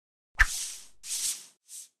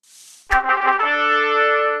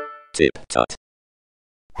TipTut.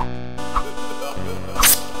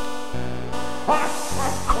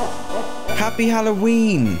 Happy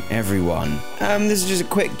Halloween, everyone. This is just a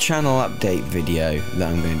quick channel update video that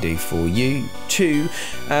I'm going to do for you to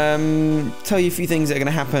tell you a few things that are going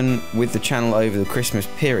to happen with the channel over the Christmas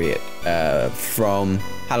period, from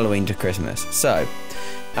Halloween to Christmas. So,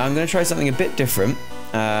 I'm going to try something a bit different,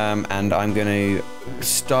 and I'm going to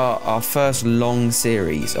start our first long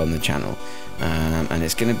series on the channel, and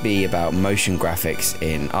it's going to be about motion graphics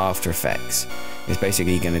in After Effects. It's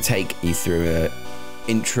basically going to take you through a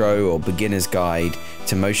intro or beginner's guide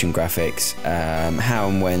to motion graphics, how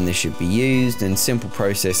and when this should be used, and simple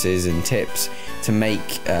processes and tips to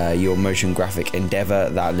make your motion graphic endeavor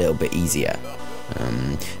that little bit easier.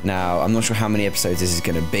 Now, I'm not sure how many episodes this is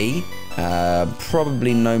going to be,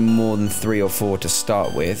 probably no more than 3 or 4 to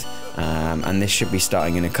start with, and this should be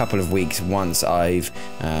starting in a couple of weeks once I've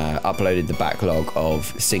uploaded the backlog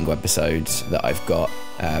of single episodes that I've got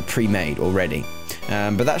pre-made already.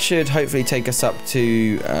 But that should hopefully take us up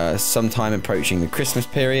to sometime approaching the Christmas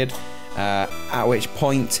period, at which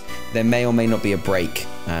point there may or may not be a break,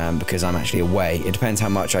 because I'm actually away. It depends how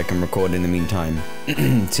much I can record in the meantime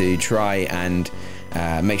to try and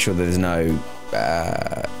make sure that there's no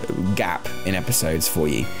gap in episodes for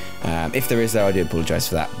you. If there is, though, I do apologise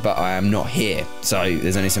for that, but I am not here, so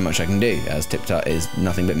there's only so much I can do, as TipTut is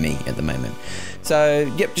nothing but me at the moment.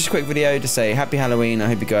 So, yep, just a quick video to say Happy Halloween. I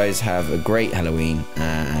hope you guys have a great Halloween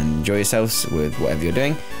and enjoy yourselves with whatever you're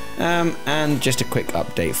doing. And just a quick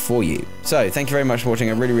update for you. So, thank you very much for watching.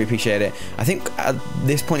 I really, really appreciate it. I think at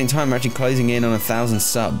this point in time, we're actually closing in on 1,000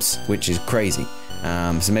 subs, which is crazy.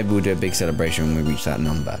 So maybe we'll do a big celebration when we reach that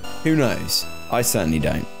number. Who knows? I certainly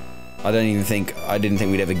don't. I didn't think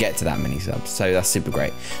we'd ever get to that many subs, so that's super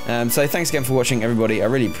great. So thanks again for watching, everybody. I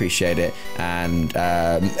really appreciate it. And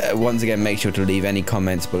once again, make sure to leave any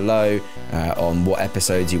comments below on what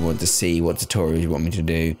episodes you want to see, what tutorials you want me to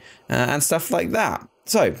do, and stuff like that.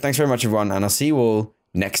 So thanks very much, everyone, and I'll see you all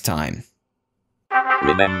next time.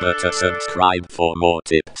 Remember to subscribe for more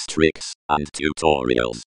tips, tricks, and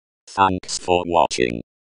tutorials. Thanks for watching.